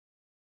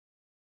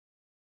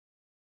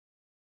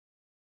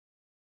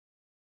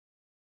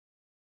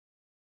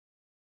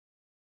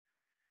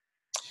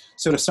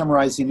So to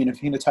summarize, the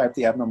immunophenotype,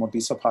 the abnormal B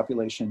cell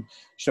population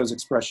shows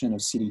expression of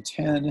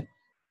CD10.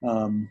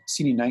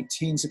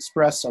 CD19 is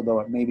expressed,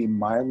 although it may be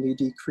mildly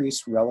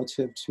decreased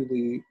relative to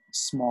the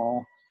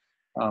small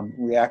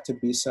reactive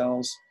B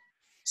cells.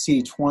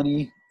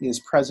 CD20 is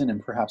present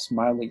and perhaps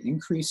mildly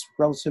increased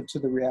relative to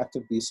the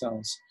reactive B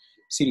cells.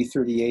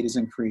 CD38 is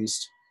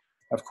increased.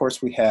 Of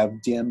course, we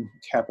have dim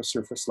kappa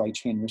surface light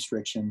chain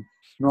restriction,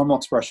 normal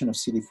expression of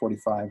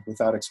CD45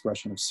 without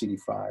expression of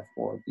CD5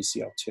 or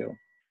BCL2.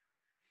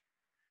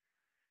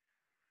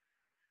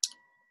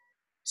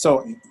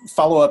 So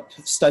follow-up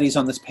studies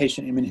on this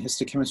patient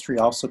immunohistochemistry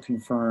also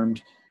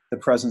confirmed the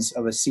presence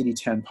of a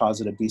CD10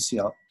 positive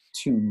BCL2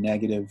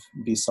 negative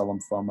B-cell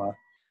lymphoma.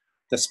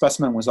 The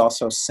specimen was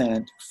also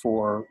sent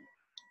to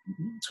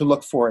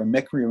look for a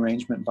MYC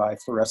rearrangement by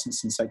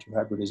fluorescence in situ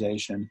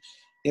hybridization.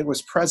 It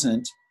was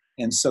present,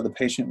 and so the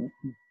patient,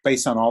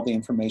 based on all the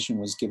information,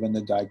 was given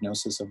the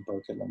diagnosis of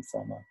Burkitt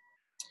lymphoma.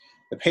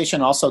 The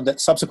patient also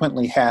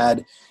subsequently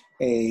had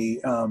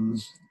a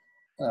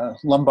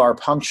lumbar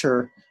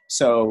puncture,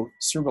 so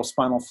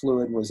cerebrospinal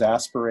fluid was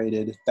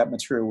aspirated. That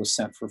material was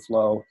sent for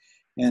flow,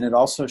 and it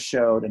also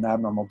showed an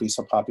abnormal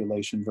B-cell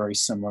population very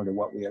similar to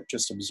what we have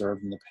just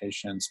observed in the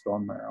patient's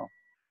bone marrow.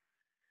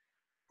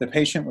 The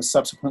patient was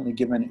subsequently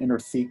given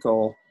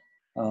intrathecal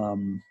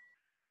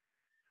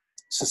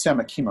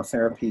systemic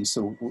chemotherapy.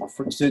 So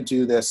to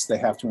do this, they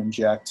have to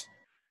inject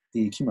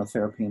the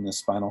chemotherapy in the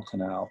spinal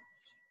canal.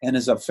 And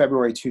as of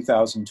February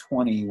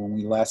 2020, when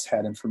we last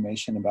had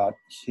information about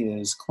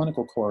his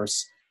clinical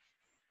course,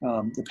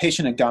 the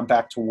patient had gone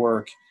back to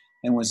work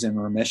and was in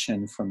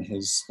remission from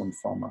his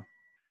lymphoma.